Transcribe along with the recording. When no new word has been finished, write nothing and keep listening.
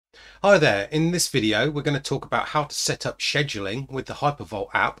Hi there, in this video we're going to talk about how to set up scheduling with the Hypervolt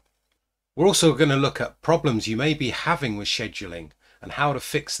app. We're also going to look at problems you may be having with scheduling and how to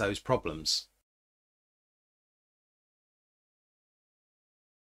fix those problems.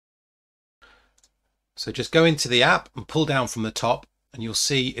 So just go into the app and pull down from the top and you'll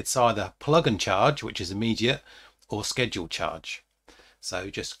see it's either plug and charge, which is immediate, or schedule charge.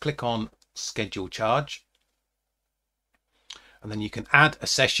 So just click on schedule charge and then you can add a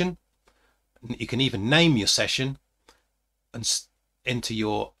session. You can even name your session and enter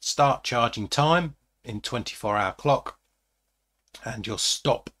your start charging time in 24-hour clock and your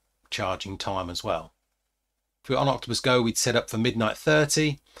stop charging time as well. If we're on Octopus Go, we'd set up for midnight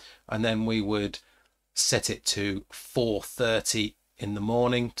 30 and then we would set it to 4:30 in the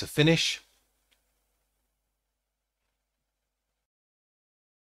morning to finish.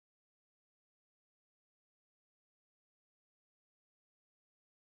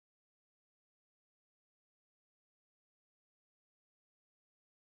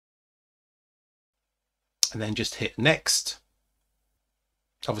 And then just hit next.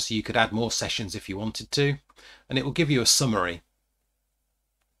 Obviously you could add more sessions if you wanted to, and it will give you a summary.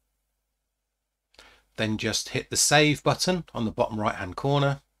 Then just hit the save button on the bottom right hand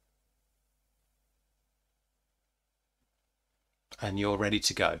corner and you're ready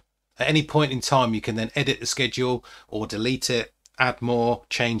to go. At any point in time you can then edit the schedule or delete it, add more,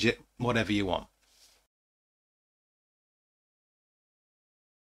 change it, whatever you want.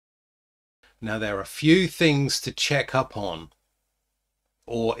 Now there are a few things to check up on,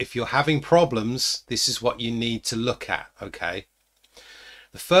 or if you're having problems, this is what you need to look at, okay?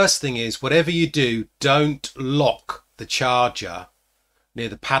 The first thing is, whatever you do, don't lock the charger near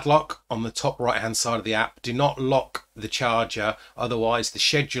the padlock on the top right hand side of the app. Do not lock the charger, otherwise the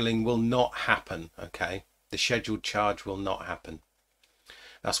scheduling will not happen, okay? The scheduled charge will not happen.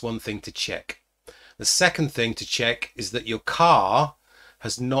 That's one thing to check. The second thing to check is that your car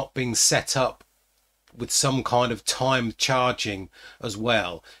has not been set up with some kind of timed charging as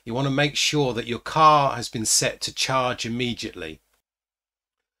well. You want to make sure that your car has been set to charge immediately.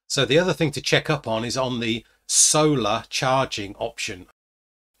 So the other thing to check up on is on the solar charging option.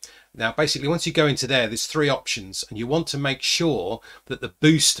 Now basically once you go into there's three options and you want to make sure that the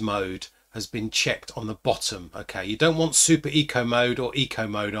boost mode has been checked on the bottom. Okay, you don't want super eco mode or eco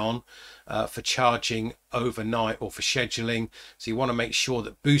mode on for charging overnight or for scheduling, so you want to make sure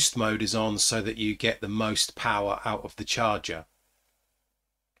that boost mode is on so that you get the most power out of the charger.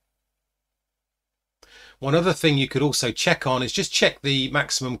 One other thing you could also check on is just check the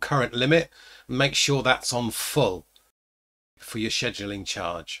maximum current limit and make sure that's on full for your scheduling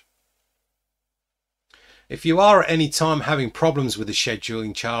charge. If you are at any time having problems with the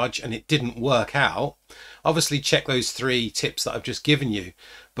scheduling charge and it didn't work out, obviously check those three tips that I've just given you.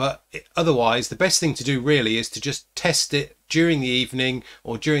 But otherwise, the best thing to do really is to just test it during the evening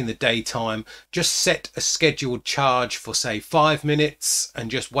or during the daytime. Just set a scheduled charge for say 5 minutes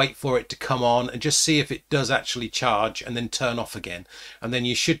and just wait for it to come on and just see if it does actually charge and then turn off again. And then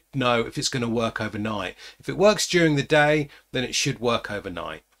you should know if it's going to work overnight. If it works during the day, then it should work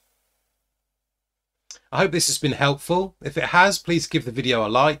overnight. I hope this has been helpful. If it has, please give the video a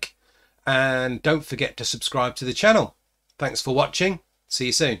like and don't forget to subscribe to the channel. Thanks for watching. See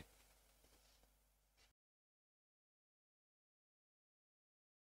you soon.